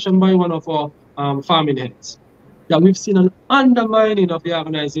 as mentioned by one of our farming heads, that we've seen an undermining of the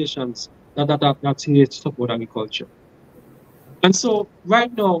organizations that's here to support agriculture. And so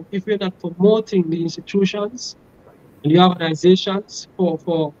right now, if we're not promoting the institutions and the organizations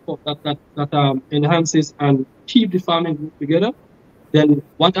that enhances and keep the farming group together, then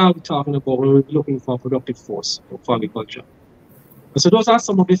what are we talking about when we're looking for a productive force for agriculture? And so those are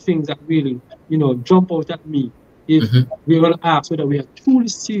some of the things that really, jump out at me if we're going to ask whether we are truly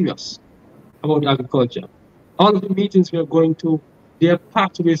serious about agriculture. All of the meetings we are going to, they're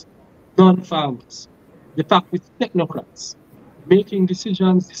packed with non-farmers. They're packed with technocrats, making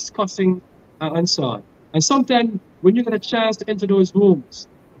decisions, discussing, and so on. And sometimes when you get a chance to enter those rooms,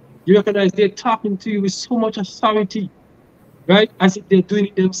 you recognize they're talking to you with so much authority, right? As if they're doing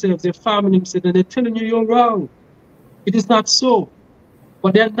it themselves, they're farming themselves, and they're telling you you're wrong. It is not so.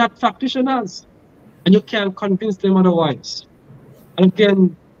 But they're not practitioners, and you can't convince them otherwise. And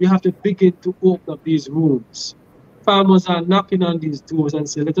again, you have to begin to open up these rooms. Farmers are knocking on these doors and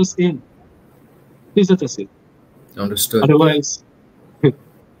say, let us in. Please let us in. Understood. Otherwise, I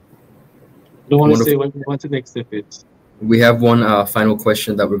don't want to say what the next step is. We have one final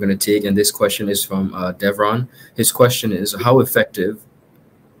question that we're going to take, and this question is from Devron. His question is, how effective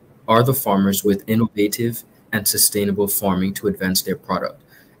are the farmers with innovative and sustainable farming to advance their product?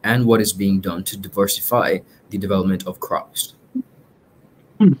 And what is being done to diversify the development of crops?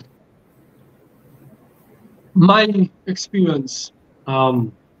 My experience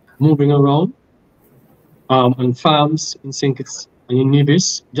moving around on farms in St. Kitts and in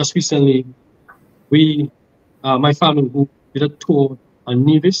Nevis, just recently, my family group did a tour on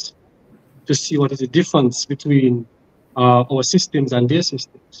Nevis to see what is the difference between our systems and their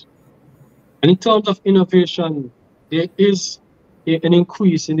systems. And in terms of innovation, there is an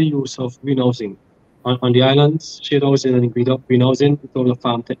increase in the use of greenhousing on the islands, shade housing and greenhousing in terms of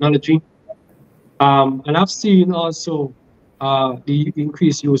farm technology. And I've seen also the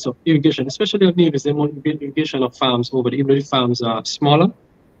increased use of irrigation, especially on Nevis, the irrigation of farms over even the farms are smaller.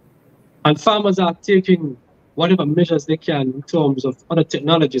 And farmers are taking whatever measures they can in terms of other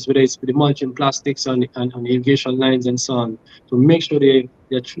technologies, whether it's with the mulching plastics and irrigation lines and so on, to make sure they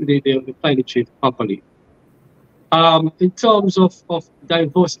apply the trade properly. In terms of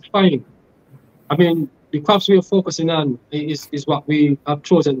diversifying, I mean, the crops we are focusing on is what we have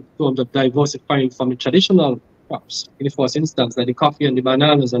chosen in terms of diversifying from the traditional crops, in the first instance, like the coffee and the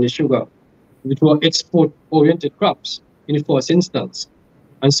bananas and the sugar, which were export-oriented crops in the first instance.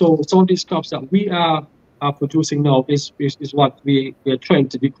 And so some of these crops that we are producing now is what we are trying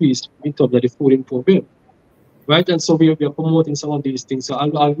to decrease in terms of the food import bill, right? And so we are promoting some of these things. So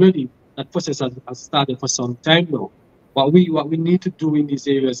already that process has started for some time now. What we need to do in these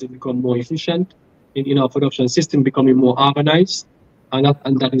areas is become more efficient in our production system, becoming more organized, and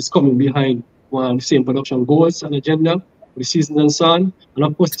that is coming behind the same production goals and agenda for the season and so on. And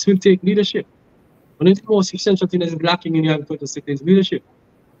of course, this will take leadership. One of the most essential thing that is lacking in the agricultural sector is leadership,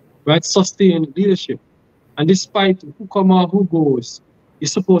 right? Sustained leadership. And despite who come or who goes, you're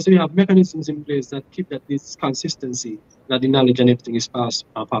supposed to have mechanisms in place that keep this consistency, that the knowledge and everything is passed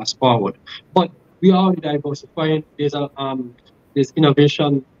forward. But we are already diversifying. There's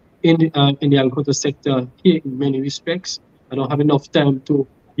innovation in the agriculture sector here in many respects. I don't have enough time to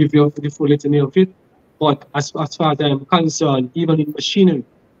give you the full litany of it. But as far as I'm concerned, even in machinery,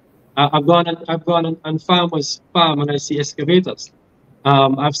 I've gone and farmers farm and I see excavators.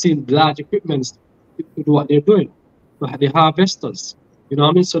 I've seen large equipments to do what they're doing. The harvesters, you know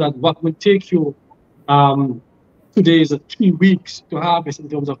what I mean? So that what would take you 2 days or 3 weeks to harvest in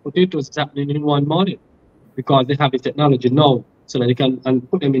terms of potatoes is happening in one morning because they have the technology now so that they can and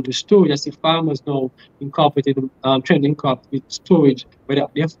put them into storage. I see farmers now incorporated, trending with storage, whether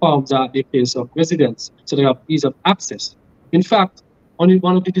their farms are their place of residence, so they have ease of access. In fact, only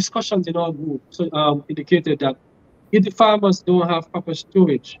one of the discussions in our group indicated that if the farmers don't have proper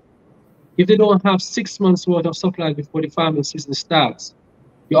storage, if they don't have 6 months worth of supply before the farming season starts,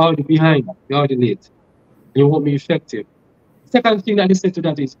 you're already behind, you're already late, and you won't be effective. Second thing that they said to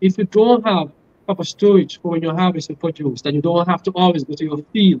that is, if you don't have proper storage for when you're harvesting produce, then you don't have to always go to your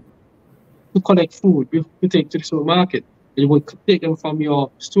field to collect food you take to the supermarket. And you will take them from your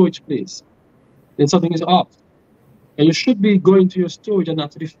storage place. Then something is off. And you should be going to your storage and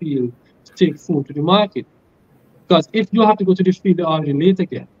not to the field to take food to the market. Because if you have to go to the field, you're already late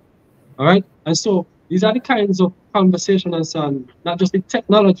again. All right? And so these are the kinds of conversations on not just the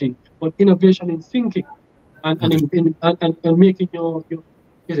technology, but innovation in thinking and making your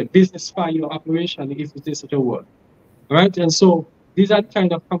business file your operation, if it is such a word. All right? And so these are the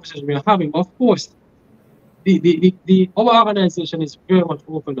kind of conversations we are having. Of course, our organization is very much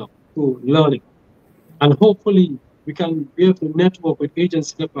open up to learning. And hopefully we can be able to network with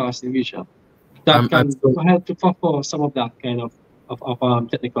agencies across the region that can help to fulfill some of that kind of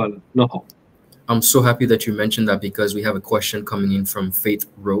technical know-how. I'm so happy that you mentioned that because we have a question coming in from Faith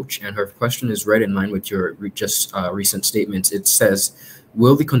Roach, and her question is right in line with your recent statements. It says,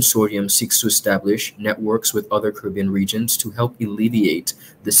 will the consortium seek to establish networks with other Caribbean regions to help alleviate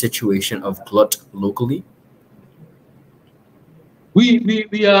the situation of glut locally?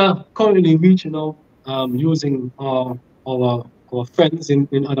 We are currently reaching out using our friends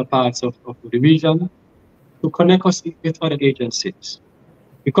in other parts of the region to connect us with other agencies.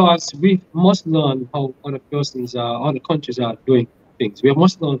 Because we must learn how other countries are doing things. We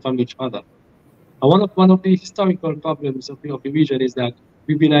must learn from each other. And one of the historical problems of the region is that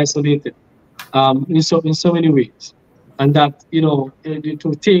we've been isolated in so many ways, and that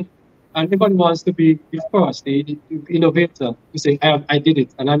to take, and everybody wants to be the first, the innovator, to say I did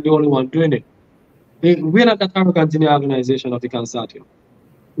it and I'm the only one doing it. We're not that arrogant in the organization of the Consortium.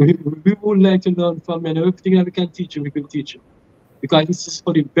 We would like to learn from you, and everything that we can teach you, we can teach you. Because this is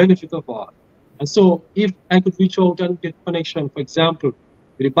for the benefit of all. And so if I could reach out and get connection, for example, with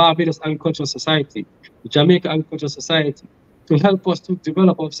the Barbados Agricultural Society, the Jamaica Agricultural Society, to help us to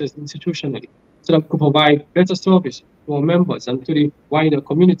develop ourselves institutionally, so that we could provide better service to our members and to the wider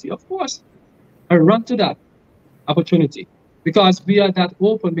community, of course, I run to that opportunity. Because we are that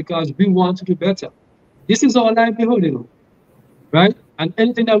open, because we want to do better. This is our livelihood, right? And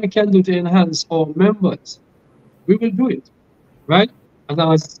anything that we can do to enhance our members, we will do it. Right? As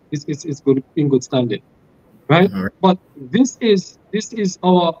long as it's good, in good standing. Right? But this is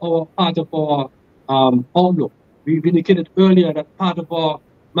our part of our outlook. We indicated earlier that part of our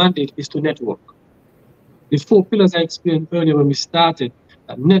mandate is to network. The 4 pillars I explained earlier when we started,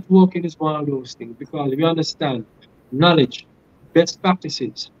 that networking is one of those things, because we understand knowledge, best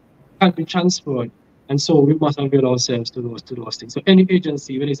practices can be transferred, and so we must avail ourselves to those things. So any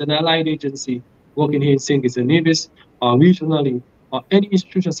agency, whether it's an allied agency working here in St. Kitts and Nevis, or regionally, or any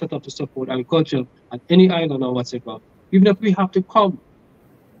institution set up to support agriculture at any island or whatever, even if we have to come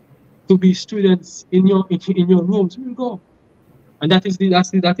to be students in your rooms, we'll go. And that is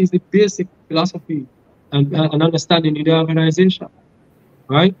the basic philosophy and understanding in the organization,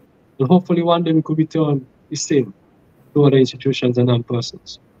 right? And hopefully one day we could return the same to other institutions and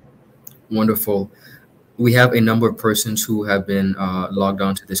non-persons. Wonderful. We have a number of persons who have been logged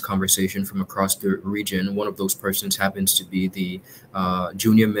on to this conversation from across the region. One of those persons happens to be the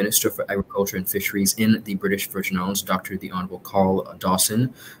Junior Minister for Agriculture and Fisheries in the British Virgin Islands, Dr. the Honorable Carl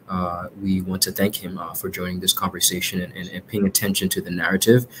Dawson. We want to thank him for joining this conversation and paying attention to the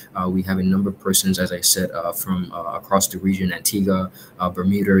narrative. We have a number of persons, as I said, from across the region. Antigua,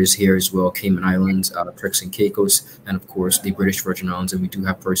 Bermuda is here as well, Cayman Islands, Turks and Caicos, and of course the British Virgin Islands. And we do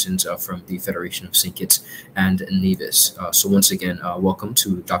have persons from the Federation of St. Kitts and Nevis. So once again, welcome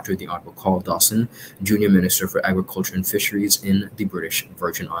to Dr. the Honorable Carl Dawson, Junior Minister for Agriculture and Fisheries in the British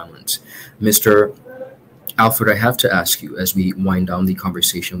Virgin Islands. Mr. Alford, I have to ask you, as we wind down the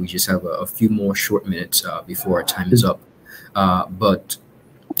conversation, we just have a few more short minutes before our time is up. But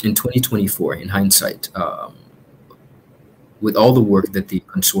in 2024, in hindsight, with all the work that the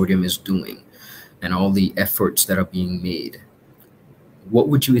consortium is doing and all the efforts that are being made, what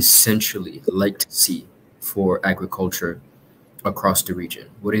would you essentially like to see for agriculture across the region?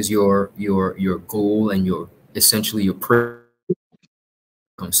 What is your goal and your essentially your prayer when it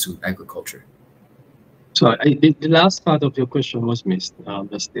comes to agriculture? So the last part of your question was missed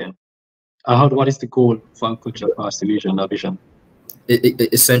just there. What is the goal for agriculture across the region, vision?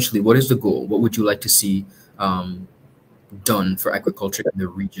 Essentially, what is the goal? What would you like to see done for agriculture in the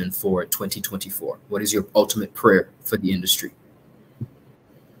region for 2024? What is your ultimate prayer for the industry?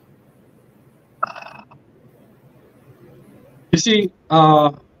 You see,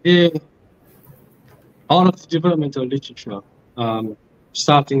 all of the developmental literature,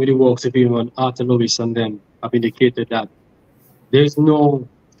 starting with the works of even Arthur Lewis and them, have indicated that there is no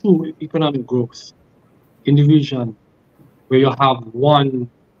true economic growth in the region where you have one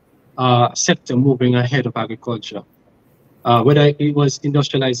sector moving ahead of agriculture. Whether it was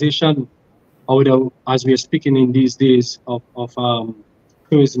industrialization or whether, as we are speaking in these days of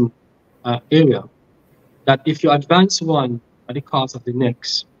tourism area, that if you advance one at the cost of the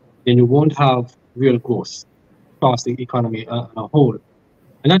next, then you won't have real growth across the economy as a whole.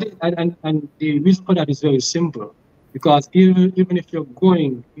 And the reason for that is very simple, because even if you're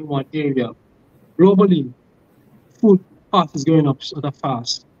going in one area, globally, food cost is going up sort of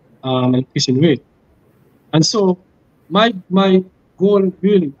fast and increasing rate. And so my goal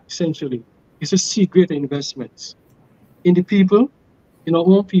really, essentially, is to see greater investments in the people, in our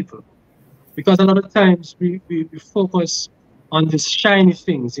own people. Because a lot of times we focus on these shiny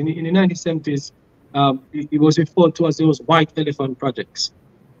things. In the 1970s, it was referred to as those white elephant projects,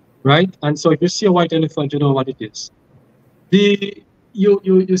 right? And so if you see a white elephant, you know what it is.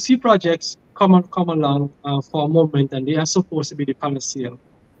 You see projects come along for a moment, and they are supposed to be the panacea.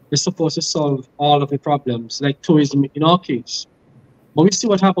 They're supposed to solve all of the problems, like tourism in our case. But we see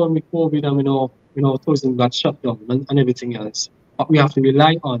what happened with COVID, and tourism got shut down and everything else. But we have to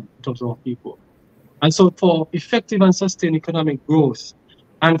rely on in terms of our people. And so for effective and sustained economic growth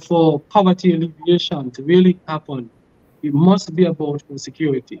and for poverty alleviation to really happen, it must be about food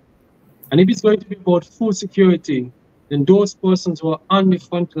security. And if it's going to be about food security, then those persons who are on the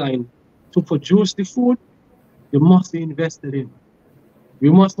front line to produce the food, they must be invested in. We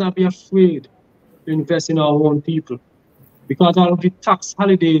must not be afraid to invest in our own people, because all of the tax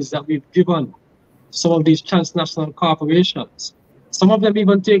holidays that we've given some of these transnational corporations, some of them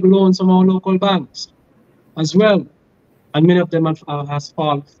even take loans from our local banks as well, and many of them has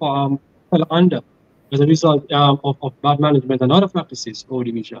fell under as a result of bad management and other practices over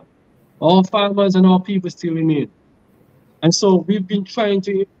the region. Our farmers and our people still remain. And so we've been trying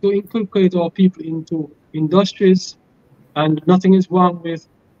to inculcate our people into industries, and nothing is wrong with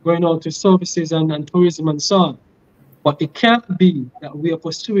going out to services and tourism and so on. But it can't be that we are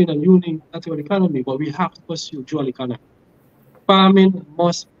pursuing a unilateral economy, but we have to pursue dual economy. Farming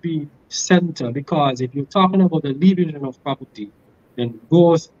must be center, because if you're talking about the liberation of property, then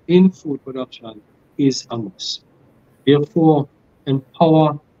growth in food production is a must. Therefore,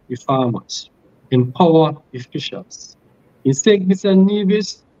 empower the farmers, empower the fishers. In St. Vincent and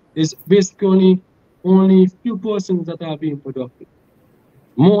Nevis, there's basically only a few persons that are being productive.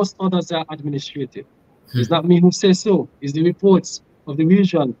 Most others are administrative. It's not me who says so. It's the reports of the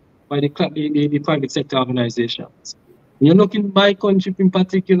region by the private sector organizations. When you look in my country in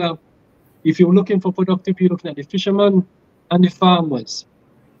particular, if you're looking for productive, you're looking at the fishermen and the farmers.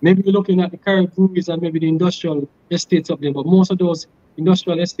 Maybe you're looking at the caribous and maybe the industrial estates up there, but most of those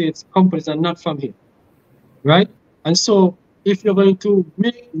industrial estates companies are not from here, right? And so if you're going to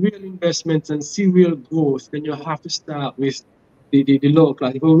make real investments and see real growth, then you have to start with the lower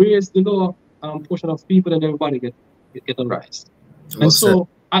class. If you raise the lower portion of people, then everybody get a rise. Well, and so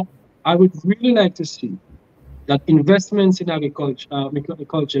I would really like to see that investments in agriculture in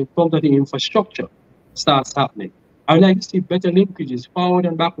terms of the infrastructure starts happening. I would like to see better linkages, forward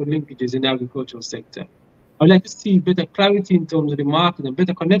and backward linkages in the agricultural sector. I would like to see better clarity in terms of the market and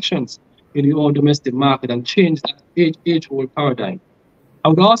better connections in the own domestic market and change that age-old paradigm. I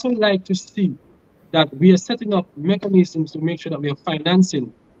would also like to see that we are setting up mechanisms to make sure that we are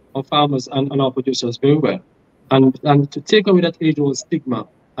financing our farmers and our producers very well, and to take away that age-old stigma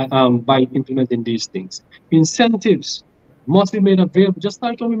by implementing these things. Incentives must be made available, just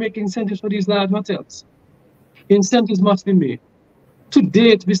like when we make incentives for these large hotels. Incentives must be made. To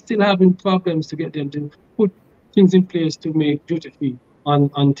date, we're still having problems to get them to put things in place to make duty-free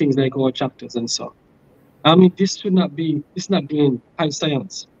on things like our chapters and so on. I mean, this not being high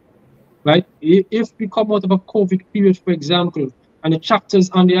science, right? If we come out of a COVID period, for example, and the chapters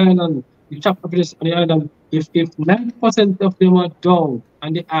on the island, the chapter officers on the island If 90% of them are down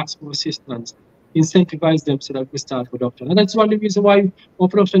and they ask for assistance, incentivize them so that we start production. And that's one of the reasons why our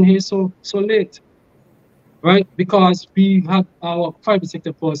production here is so late, right? Because we have our private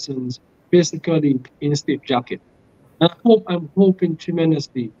sector persons basically in a state jacket. And I'm hoping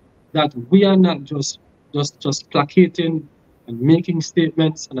tremendously that we are not just placating and making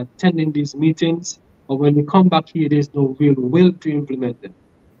statements and attending these meetings, but when we come back here, there's no real will to implement them.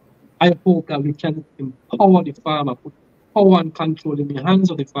 I hope that we can empower the farmer, put power and control in the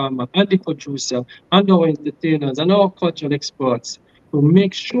hands of the farmer and the producer and our entertainers and our cultural experts to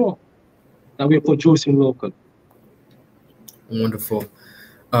make sure that we're producing local. Wonderful.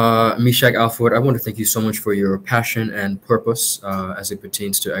 Meshach Alford, I want to thank you so much for your passion and purpose as it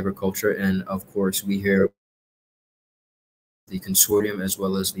pertains to agriculture. And of course, we here the consortium as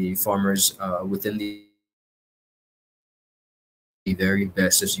well as the farmers within the very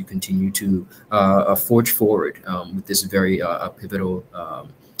best as you continue to forge forward with this very pivotal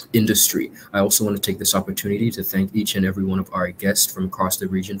industry. I also want to take this opportunity to thank each and every one of our guests from across the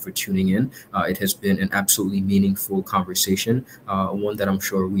region for tuning in. It has been an absolutely meaningful conversation, one that I'm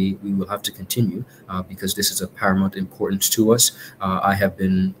sure we will have to continue because this is of paramount importance to us. I have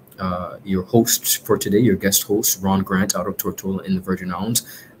been your host for today, your guest host, Ronn Grant out of Tortola in the Virgin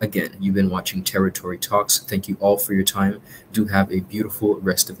Islands. Again, you've been watching Territory Talks. Thank you all for your time. Do have a beautiful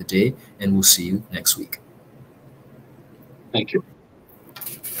rest of the day, and we'll see you next week. Thank you.